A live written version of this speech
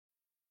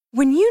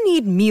When you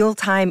need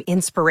mealtime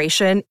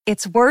inspiration,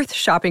 it's worth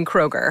shopping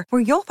Kroger,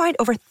 where you'll find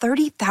over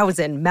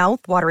 30,000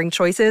 mouth-watering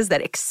choices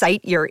that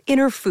excite your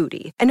inner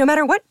foodie. And no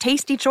matter what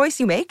tasty choice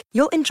you make,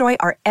 you'll enjoy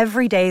our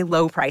everyday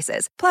low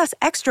prices, plus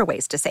extra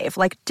ways to save,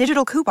 like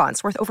digital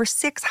coupons worth over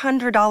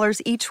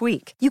 $600 each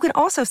week. You can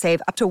also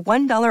save up to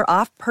 $1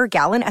 off per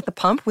gallon at the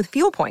pump with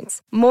fuel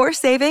points. More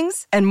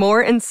savings and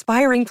more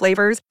inspiring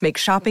flavors make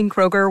shopping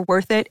Kroger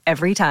worth it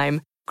every time.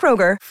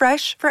 Kroger,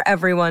 fresh for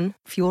everyone.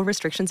 Fuel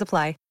restrictions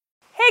apply.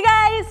 Hey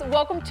guys,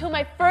 welcome to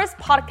my first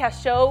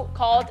podcast show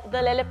called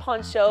The Lele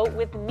Pon Show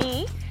with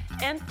me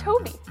and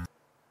Toby.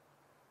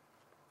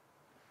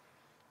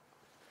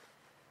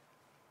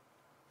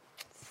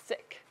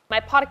 Sick. My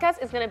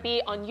podcast is going to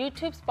be on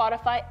YouTube,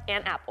 Spotify,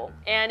 and Apple.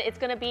 And it's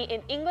going to be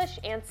in English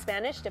and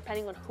Spanish,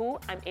 depending on who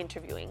I'm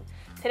interviewing.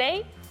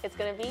 Today, it's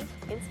going to be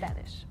in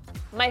Spanish.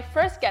 My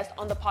first guest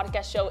on the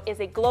podcast show is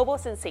a global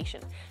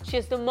sensation. She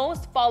is the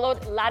most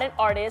followed Latin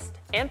artist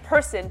and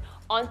person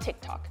on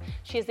TikTok.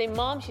 She is a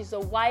mom, she's a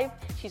wife,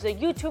 she's a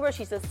YouTuber,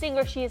 she's a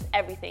singer, she is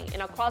everything.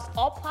 And across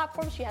all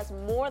platforms, she has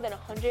more than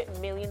 100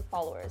 million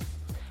followers.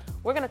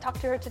 We're gonna talk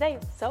to her today,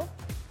 so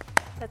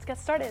let's get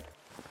started.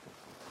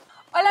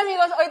 Hola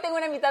amigos, hoy tengo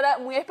una invitada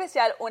muy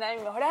especial, una de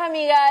mis mejores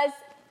amigas,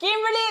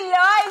 Kimberly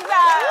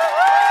Loaiza.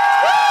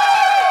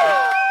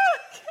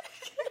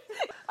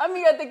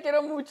 Amiga, te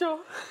quiero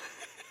mucho.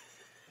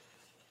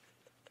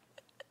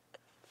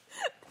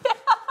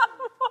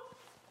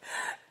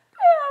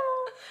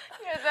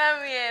 Yo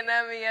también,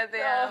 amiga,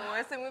 te amo.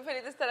 Estoy muy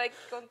feliz de estar aquí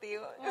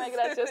contigo. Ay,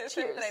 gracias, Esta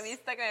cheers.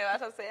 entrevista que me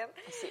vas a hacer.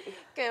 Sí.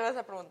 ¿Qué me vas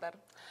a preguntar?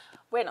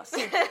 Bueno,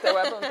 sí, te voy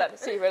a preguntar,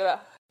 sí,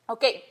 ¿verdad?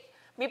 Ok,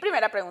 mi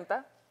primera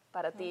pregunta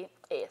para ti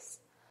es,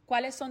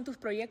 ¿cuáles son tus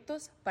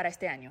proyectos para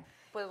este año?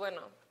 Pues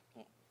bueno,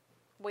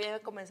 voy a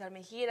comenzar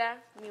mi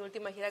gira, mi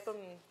última gira con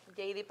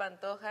JD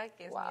Pantoja,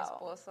 que es mi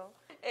esposo.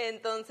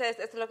 Entonces,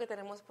 esto es lo que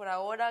tenemos por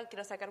ahora.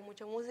 Quiero sacar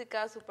mucha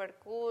música, súper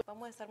cool.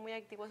 Vamos a estar muy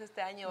activos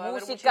este año. Va a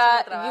haber muchísimo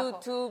Música, trabajo.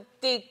 YouTube,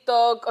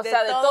 TikTok, o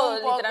sea, de todo,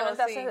 un poco,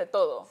 literalmente sí. haces de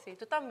todo. Sí,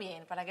 tú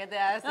también, ¿para qué te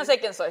haces? No sé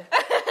quién soy.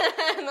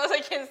 No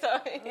sé quién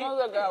soy. No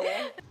sé qué hago.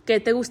 ¿Qué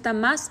te gusta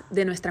más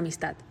de nuestra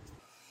amistad?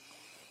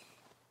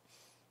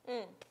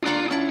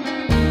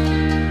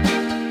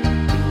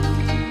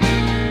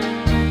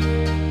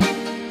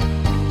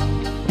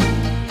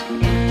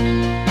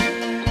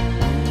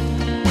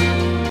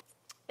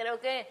 Creo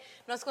que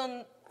nos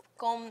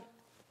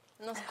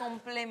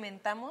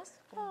complementamos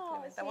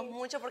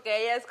mucho porque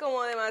ella es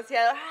como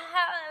demasiado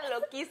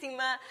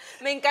loquísima.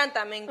 Me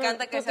encanta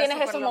que Tú sea tienes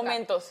esos superloca.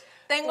 momentos.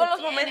 Tengo los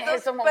Tienes momentos,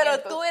 esos pero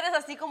momentos. tú eres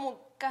así como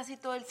casi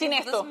todo el Sin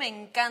tiempo. esto. Entonces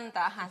me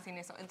encanta, sin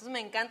eso. Entonces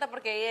me encanta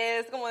porque ella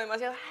es como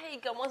demasiado, ay,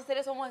 que vamos a hacer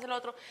eso, vamos a hacer lo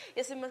otro.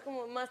 Yo soy más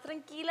como más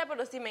tranquila,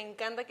 pero sí me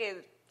encanta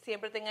que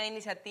siempre tenga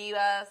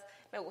iniciativas.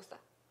 Me gusta.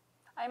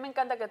 A mí me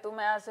encanta que tú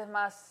me haces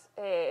más...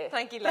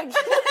 Tranquila.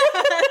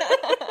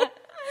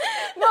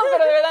 No,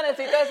 pero de verdad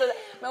necesito eso.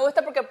 Me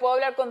gusta porque puedo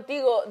hablar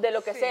contigo de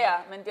lo que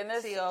sea, ¿me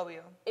entiendes? Sí,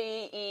 obvio.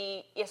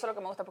 Y eso es lo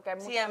que me gusta porque hay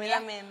muchas Sí, a mí amigas,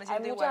 también, me hay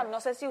siento muchas, igual.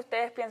 no sé si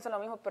ustedes piensan lo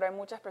mismo, pero hay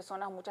muchas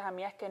personas, muchas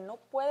amigas que no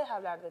puedes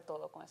hablar de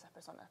todo con esas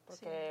personas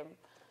porque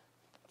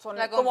son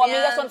La como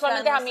amigas, son confianza,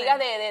 solamente no amigas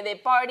sé. de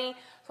party,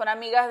 son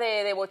amigas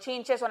de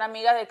bochinche, son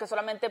amigas de que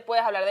solamente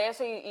puedes hablar de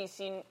eso y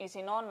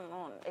si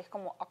no, es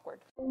como awkward.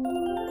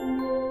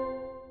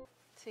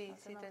 Sí,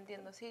 sí, te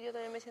entiendo. Sí, yo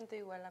también me siento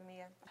igual,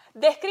 amiga.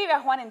 Describe a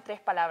Juan en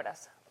 3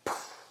 palabras.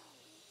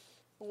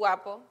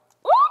 Guapo.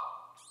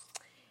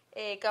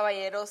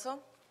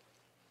 Caballeroso.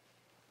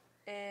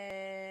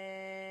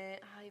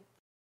 Ay.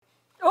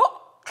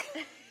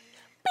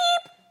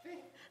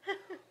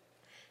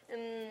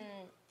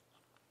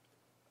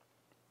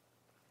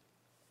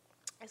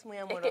 Es muy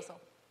amoroso.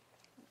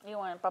 Y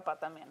bueno, el papá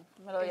también,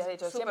 me lo habías Es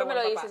dicho. súper Siempre me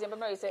buen lo papá. dice, siempre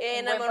me lo dice.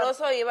 En Un buen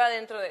amoroso iba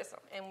dentro de eso,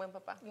 en buen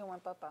papá. papá. Y un buen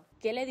papá.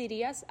 ¿Qué le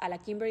dirías a la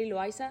Kimberly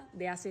Loaiza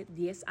de hace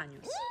 10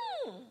 años?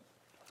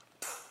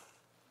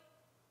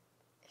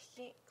 Es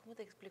que, ¿cómo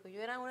te explico?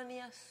 Yo era una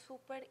niña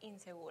súper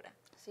insegura.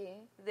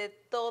 Sí. De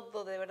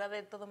todo, de verdad,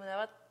 de todo. Me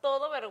daba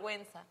todo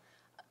vergüenza.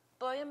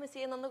 Todavía me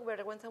siguen dando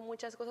vergüenza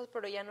muchas cosas,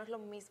 pero ya no es lo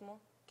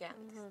mismo que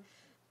antes.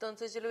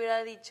 Entonces yo le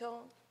hubiera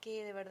dicho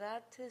que de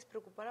verdad se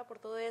despreocupara por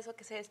todo eso,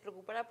 que se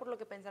despreocupara por lo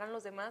que pensaran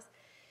los demás.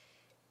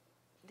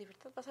 De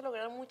verdad vas a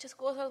lograr muchas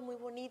cosas muy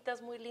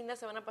bonitas, muy lindas,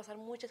 se van a pasar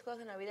muchas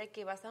cosas en la vida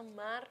que vas a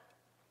amar.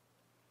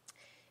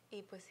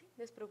 Y pues sí,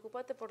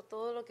 despreocúpate por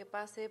todo lo que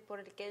pase, por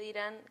el qué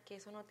dirán, que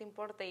eso no te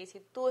importa. Y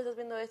si tú estás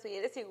viendo esto y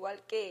eres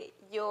igual que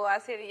yo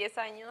hace 10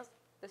 años,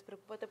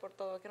 despreocúpate por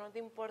todo, que no te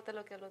importa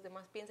lo que los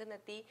demás piensen de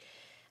ti.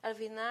 Al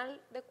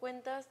final de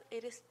cuentas,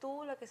 eres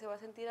tú la que se va a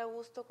sentir a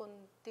gusto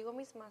contigo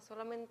misma.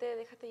 Solamente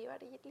déjate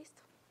llevar y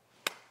listo.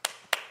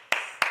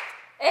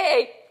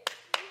 ¡Ey!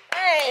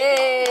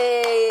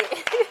 ¡Ey!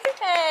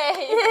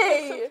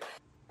 ¡Ey!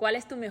 ¿Cuál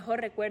es tu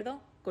mejor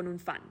recuerdo con un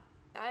fan?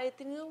 He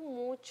tenido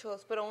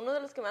muchos, pero uno de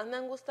los que más me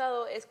han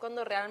gustado es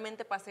cuando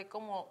realmente pasé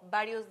como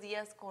varios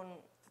días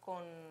con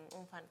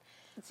un fan.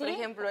 ¿Sí? Por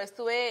ejemplo,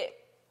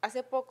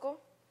 hace poco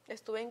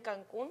estuve en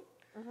Cancún,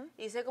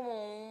 hice como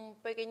un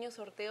pequeño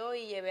sorteo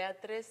y llevé a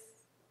 3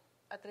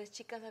 a 3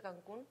 chicas a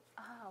Cancún.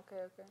 Ah, ok.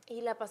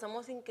 Y la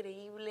pasamos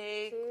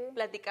increíble, Sí.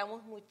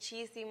 platicamos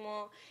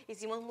muchísimo,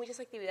 hicimos muchas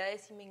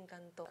actividades y me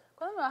encantó.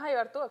 ¿Cuándo me vas a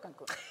llevar tú a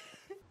Cancún?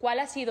 ¿Cuál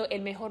ha sido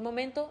el mejor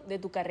momento de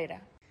tu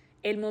carrera?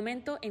 El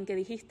momento en que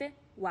dijiste,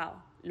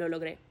 wow, lo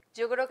logré.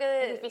 Yo creo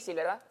que... Es difícil,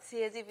 ¿verdad?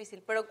 Sí, es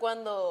difícil, pero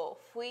cuando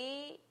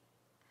fui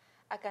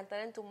a cantar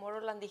en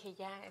Tomorrowland dije,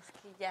 ya, es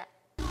que ya.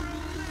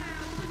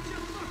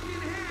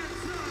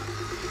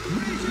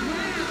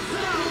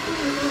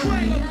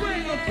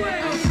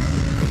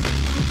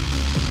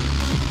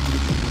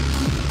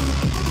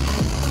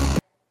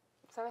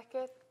 ¿Sabes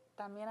qué?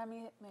 También a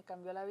mí me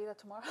cambió la vida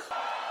Tomorrow.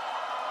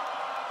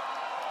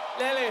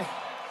 Lele,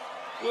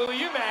 will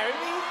you marry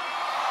me?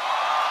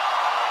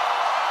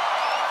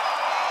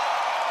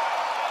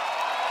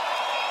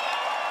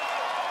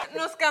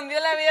 Nos cambió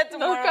la vida Nos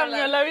Tomorrowland.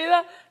 cambió la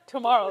vida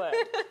Tomorrowland.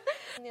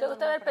 ¿Te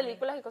gusta ver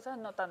películas y cosas?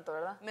 No tanto,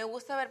 ¿verdad? Me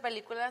gusta ver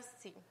películas,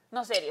 sí.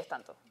 No series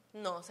tanto.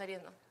 No,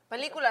 series no.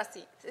 Películas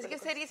sí. Es que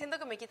series siento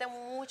que me quita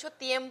mucho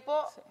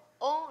tiempo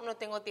o no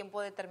tengo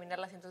tiempo de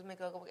terminarlas, entonces me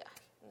quedo como que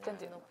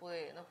no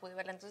pude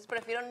verla. Entonces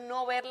prefiero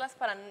no verlas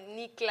para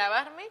ni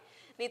clavarme,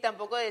 ni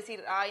tampoco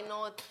decir, ay,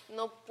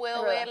 no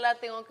puedo verla,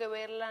 tengo que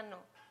verla, no.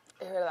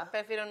 Es verdad.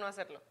 Prefiero no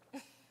hacerlo.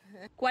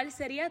 ¿Cuál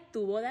sería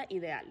tu boda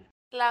ideal?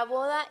 La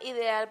boda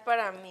ideal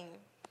para mí.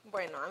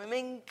 Bueno, a mí me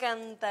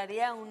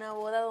encantaría una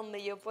boda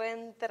donde yo pueda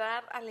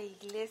entrar a la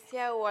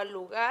iglesia o al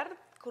lugar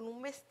con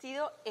un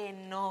vestido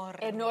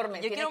enorme. Enorme.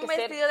 Yo Tiene quiero un que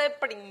ser- vestido de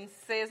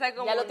princesa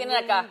como Ya lo tienen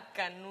acá.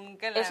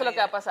 nunca en la Eso es lo que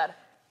vida. va a pasar.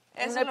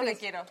 Eso Una es lo que princ-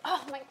 quiero.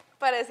 Oh, my...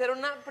 Parecer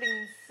una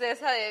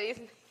princesa de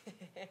Disney.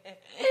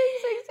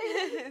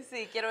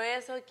 Sí, quiero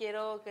eso,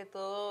 quiero que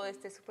todo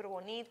esté súper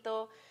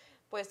bonito.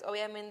 Pues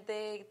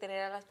obviamente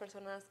tener a las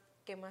personas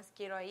que más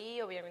quiero ahí,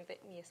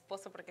 obviamente mi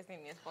esposo, porque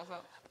sin mi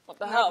esposo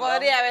no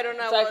podría haber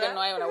una O sea, boda. que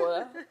no hay una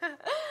boda.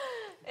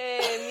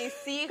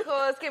 Mis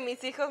hijos, que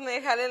mis hijos me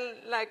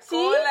jalen la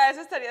cola, eso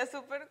estaría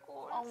súper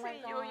cool. Oh my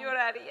Sí, yo God.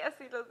 lloraría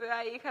si los veo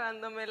ahí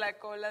jalándome la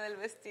cola del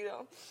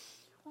vestido.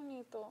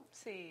 Bonito.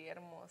 Sí,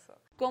 hermoso.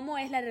 ¿Cómo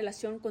es la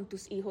relación con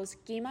tus hijos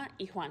Kima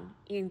y Juan?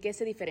 ¿Y en qué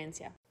se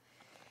diferencia?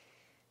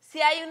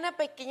 Sí hay una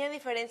pequeña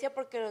diferencia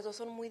porque los dos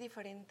son muy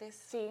diferentes.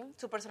 Sí.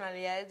 Su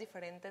personalidad es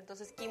diferente.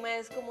 Entonces Kima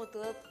es como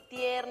toda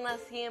tierna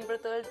siempre,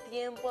 todo el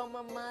tiempo. "Ah,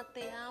 mamá,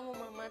 te amo,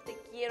 mamá, te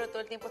quiero".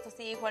 Todo el tiempo está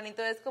así. Y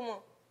Juanito es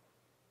como...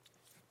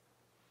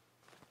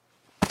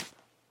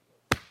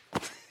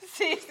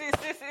 Sí.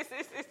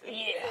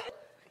 Yeah.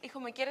 Hijo,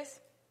 ¿me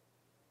quieres?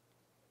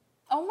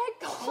 Oh my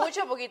God.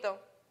 Mucho o poquito.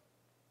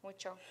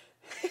 Mucho.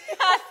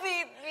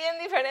 Así, bien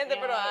diferente,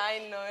 pero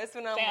ay, no, es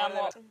un amor. Te de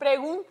amo. verdad.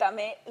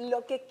 Pregúntame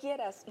lo que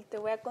quieras y te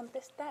voy a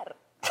contestar.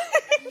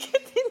 ¿Qué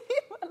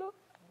tiene malo?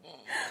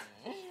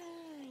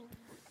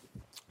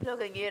 Lo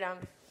que quieran.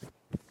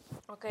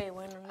 Ok,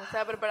 bueno, no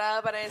estaba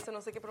preparada para eso,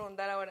 no sé qué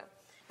preguntar ahora.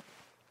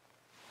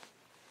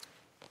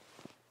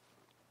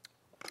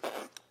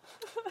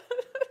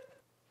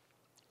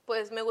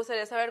 Pues me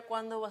gustaría saber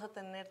cuándo vas a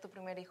tener tu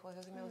primer hijo,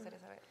 eso sí me gustaría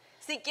saber.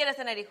 Si quieres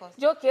tener hijos.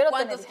 Yo quiero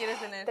 ¿Cuántos tener... quieres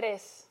tener?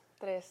 Tres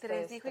 ¿Tres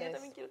hijos? Yo tres.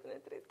 también quiero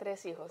tener 3.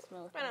 3 hijos,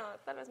 me gusta. Bueno,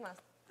 tal vez más.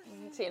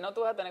 Sí, no, tú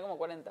vas a tener como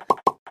 40.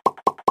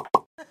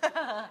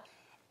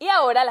 Y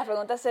ahora las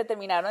preguntas se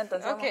terminaron,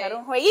 entonces vamos a Ok. jugar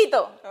un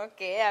jueguito.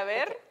 Ok, a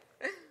ver.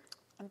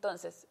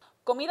 Entonces,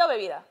 ¿comida o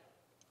bebida?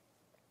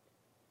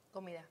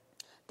 Comida.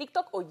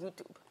 ¿TikTok o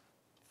YouTube?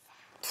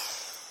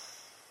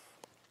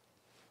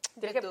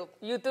 Tienes que- YouTube.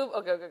 YouTube,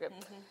 ok.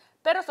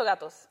 ¿Perros o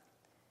gatos?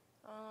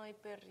 Ay,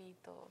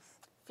 perritos.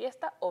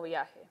 ¿Fiesta o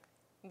viaje?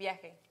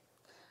 Viaje.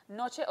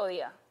 ¿Noche o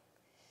día?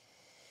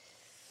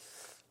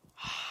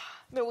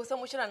 Me gusta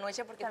mucho la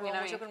noche porque También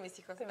juego a mí. mucho con mis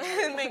hijos.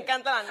 Me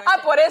encanta la noche. Ah,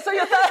 por eso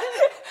yo estaba...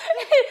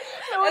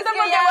 Me gusta Es que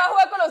porque ya- voy a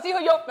jugar con los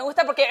hijos. Yo, me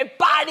gusta porque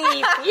party,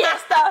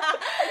 fiesta.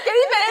 Qué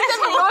diferente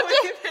mi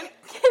noche.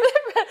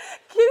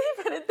 Qué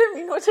diferente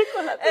mi noche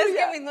con la tuya. Es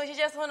que mis noches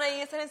ya son ahí,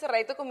 estar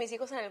encerradito con mis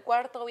hijos en el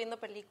cuarto, viendo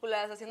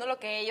películas, haciendo lo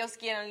que ellos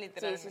quieran,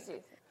 literalmente.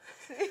 Sí.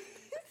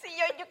 Sí,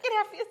 yo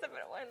quería fiesta,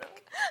 pero bueno.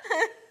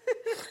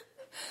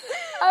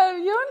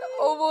 ¿Avión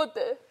o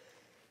bote?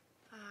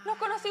 Nos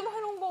conocimos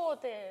en un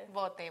bote.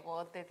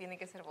 Bote, tiene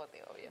que ser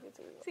bote, obvio.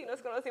 Sí,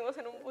 nos conocimos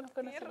en un bote. Nos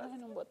conocimos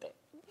en un bote.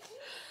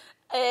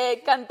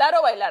 ¿Cantar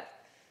o bailar?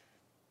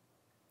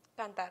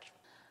 Cantar.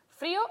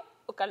 ¿Frío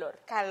o calor?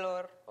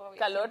 Calor, obvio.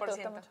 Calor, ¿te 100%.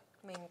 gusta mucho?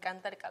 Me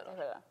encanta el Es calor.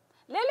 verdad.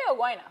 ¿Lele o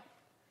guayna?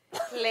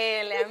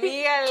 Lele,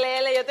 amiga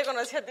Lele, yo te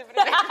conocí a ti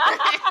primero.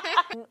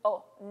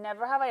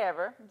 Never have I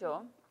ever,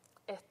 yo,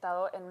 he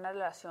estado en una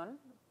relación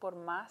por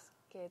más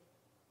que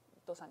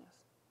 2 años.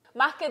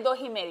 Más que 2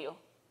 y medio,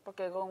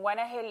 porque con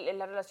Guayna es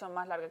la relación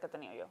más larga que he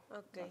tenido yo.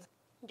 Ok.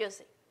 Yo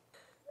sí.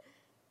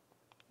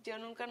 Yo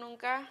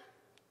nunca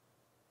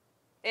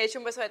he hecho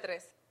un beso de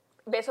 3.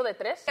 ¿Beso de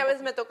 3? A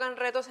veces me tocan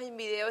retos en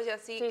videos y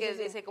así Sí, que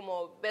sí. dice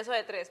como beso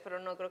de 3, pero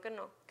no, creo que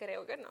no.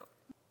 Creo que no.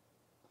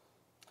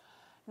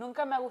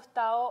 Nunca me ha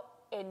gustado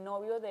el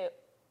novio de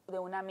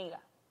una amiga.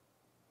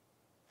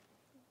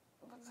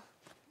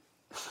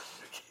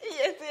 Y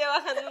ya estoy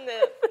bajando un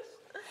dedo.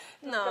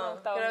 Nunca me ha No,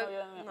 gustado el creo- novio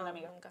de una no,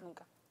 amiga. nunca.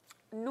 Nunca.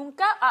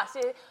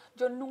 Sí,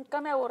 yo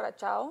nunca me he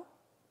borrachado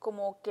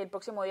como que el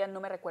próximo día no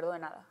me recuerdo de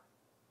nada.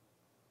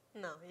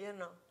 No, yo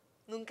no.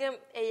 Nunca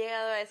he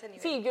llegado a ese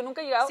nivel. Sí, yo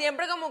nunca he llegado.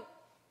 Siempre como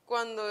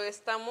cuando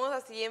estamos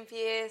así en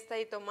fiesta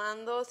y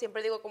tomando,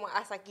 siempre digo como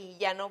hasta aquí,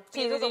 ya no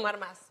pienso tomar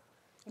más.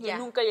 Yo Ya.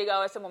 nunca he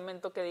llegado a ese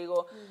momento que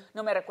digo,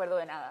 no me recuerdo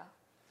de nada.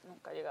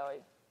 Nunca he llegado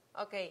ahí.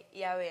 Ok,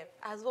 y a ver,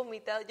 ¿has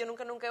vomitado? Yo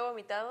nunca he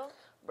vomitado.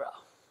 Bro,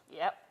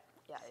 yep.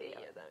 Sí,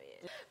 yo también.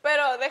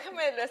 Pero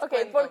déjame les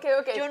cuento. ¿por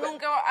qué? Yo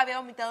nunca había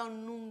vomitado,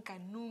 nunca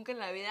en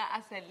la vida,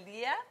 hasta el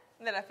día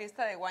de la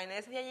fiesta de wine.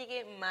 Ese día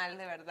llegué mal,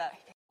 de verdad.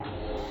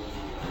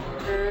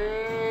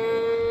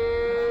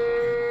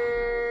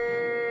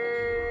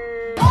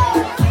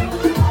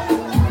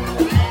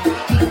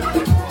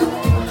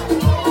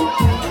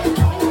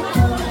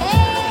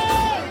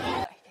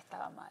 Es que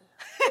estaba mal.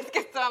 Es que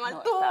estaba mal.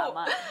 No, Tú. estaba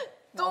mal. Tú.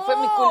 No, fue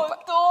mi culpa.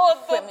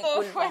 Fue mi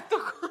culpa. Fue tu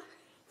culpa.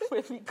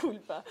 Fue mi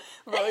culpa.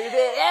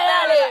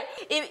 Dale.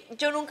 Y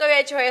yo nunca había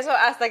hecho eso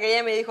hasta que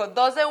ella me dijo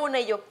 2 de 1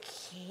 y yo,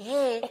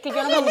 ¿qué? Es que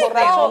yo no me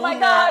emborracho. Oh my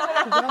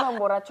God. Yo no me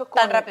emborracho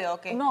con... ¿Tan rápido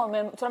o qué? No,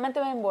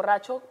 solamente me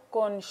emborracho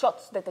con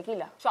shots de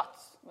tequila.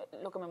 Shots,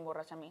 lo que me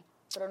emborracha a mí.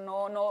 Pero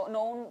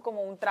no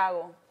como un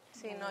trago.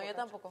 Sí, no, yo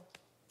tampoco.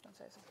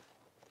 Entonces,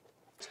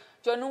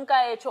 yo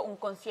nunca he hecho un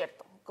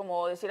concierto.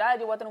 Como decir,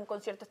 yo voy a tener un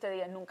concierto este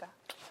día. Nunca.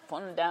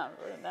 Pon down,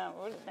 roll down,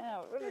 roll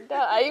down, roll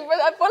down. Ahí,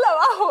 ponla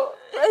abajo.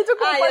 He hecho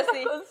como cuántos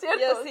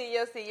conciertos.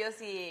 Yo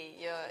sí.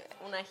 Yo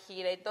una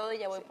gira y todo, y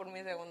ya voy por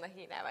mi segunda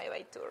gira. Bye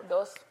Bye Tour.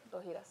 Dos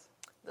giras.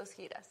 2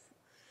 giras.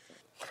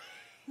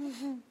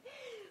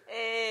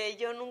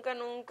 Yo nunca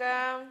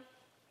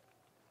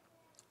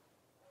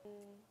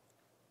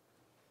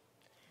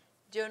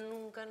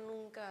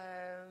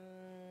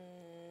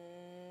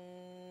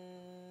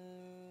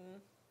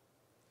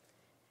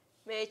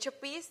me he hecho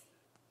pis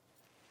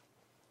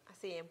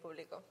así en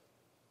público.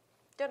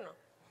 Yo no.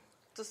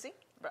 ¿Tú sí?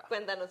 Bro.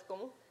 Cuéntanos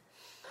cómo.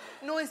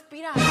 No,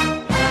 espera.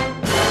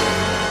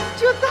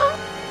 Yo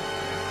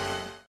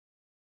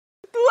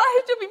Tú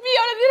has hecho pipí,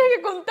 ahora tienes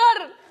que contar.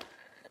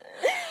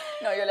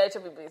 No, yo le he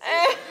hecho pipí. Sí.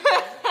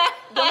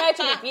 Yo me he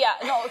hecho pipí.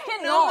 No, es que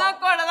no. No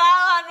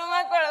me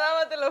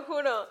acordaba, te lo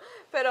juro.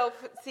 Pero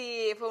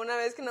sí, fue una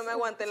vez que no me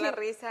aguanté la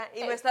risa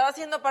y me estaba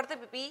haciendo aparte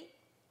pis.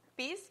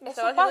 Me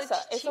estaba haciendo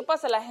chichi. Eso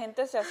pasa, la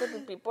gente se hace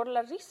pipí por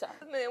la risa.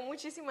 Me dio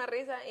muchísima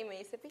risa y me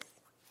hice pis.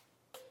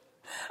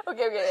 Ok.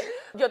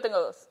 Yo tengo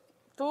 2.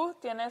 Tú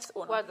tienes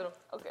 1. 4.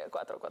 Ok,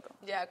 4.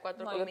 Ya,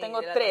 4 No, con yo mi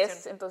tengo hidratación.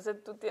 3,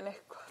 entonces tú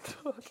tienes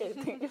 4.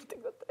 Ok, yo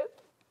tengo 3.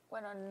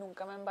 Bueno,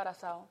 nunca me he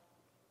embarazado.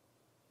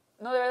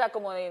 No, de verdad,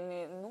 como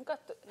nunca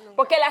estoy...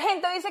 Porque la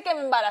gente dice que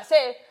me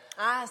embaracé.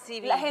 Ah,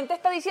 sí, vi. La gente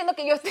está diciendo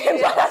que yo estoy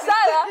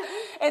embarazada.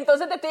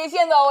 Entonces te estoy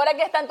diciendo, ahora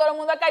que está todo el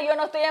mundo acá, yo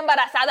no estoy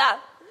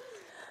embarazada.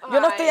 Yo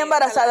no estoy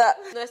embarazada.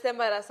 No está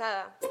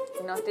embarazada.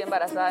 No estoy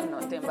embarazada.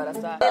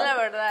 Es la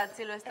verdad,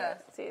 sí lo estás.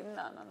 Sí,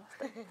 no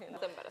estoy. No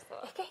está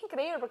embarazada. Es que es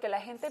increíble porque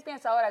la gente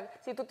piensa ahora,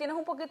 si tú tienes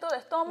un poquito de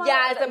estómago,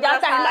 Ya está estás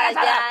embarazada,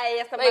 embarazada.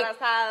 ella está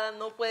embarazada,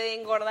 no puede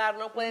engordar,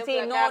 no puede Sí,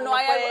 flacar, no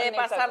hay puede algo-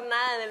 pasar exacto.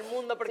 nada en el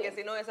mundo porque Sí.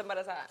 si no es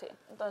embarazada. Sí,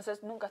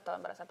 entonces nunca he estado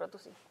embarazada, pero tú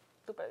sí.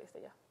 Tú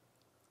perdiste ya.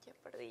 Ya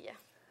perdí ya.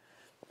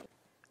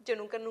 Yo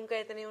nunca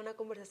he tenido una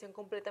conversación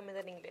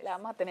completamente en inglés. La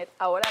vamos a tener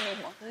ahora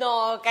mismo.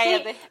 No,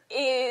 cállate. Sí,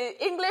 y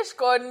English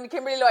con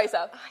Kimberly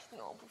Loaiza. Ay,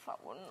 no, por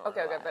favor, no. Ok,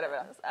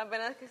 espera.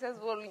 Apenas que seas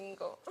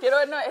bolingo. Quiero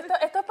ver, no,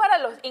 esto es para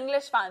los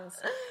English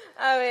fans.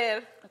 A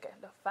ver. Ok,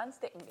 los fans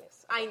de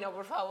inglés. Ay, no,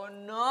 por favor,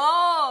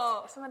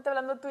 no. Solamente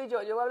hablando tú y yo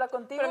voy a hablar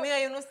contigo. Pero mira,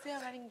 yo no sé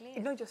hablar inglés.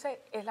 No, yo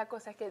sé, es la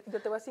cosa, es que yo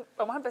te voy a decir,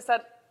 vamos a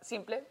empezar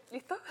simple,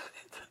 ¿listo?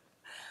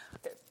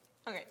 Okay.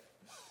 Ok.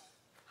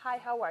 Hi,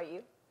 how are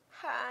you?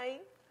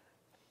 Hi.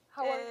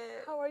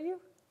 How are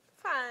you?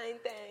 Fine,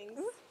 thanks.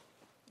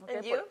 Okay,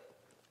 And you?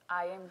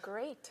 I am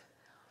great.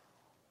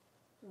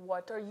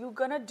 What are you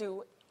gonna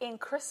do in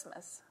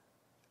Christmas?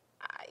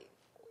 Ay.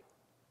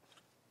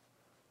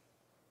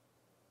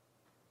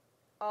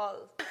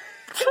 All.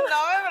 No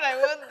me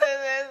preguntes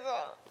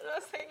eso.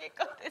 No sé qué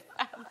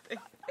contestarte.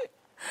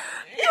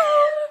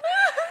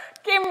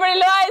 Kimberly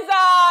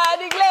Loaiza,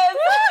 en inglés.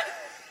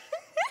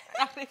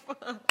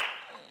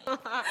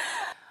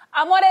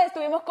 Amores,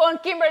 estuvimos con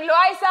Kimberly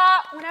Loaiza.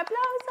 Un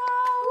aplauso.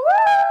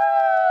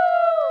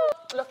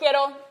 ¡Woo! Los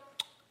quiero.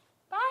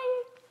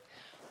 Bye.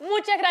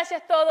 Muchas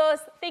gracias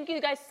todos. Thank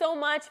you guys so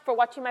much for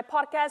watching my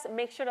podcast.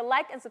 Make sure to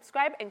like and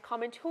subscribe and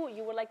comment who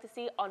you would like to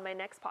see on my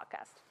next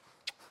podcast.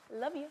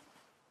 Love you.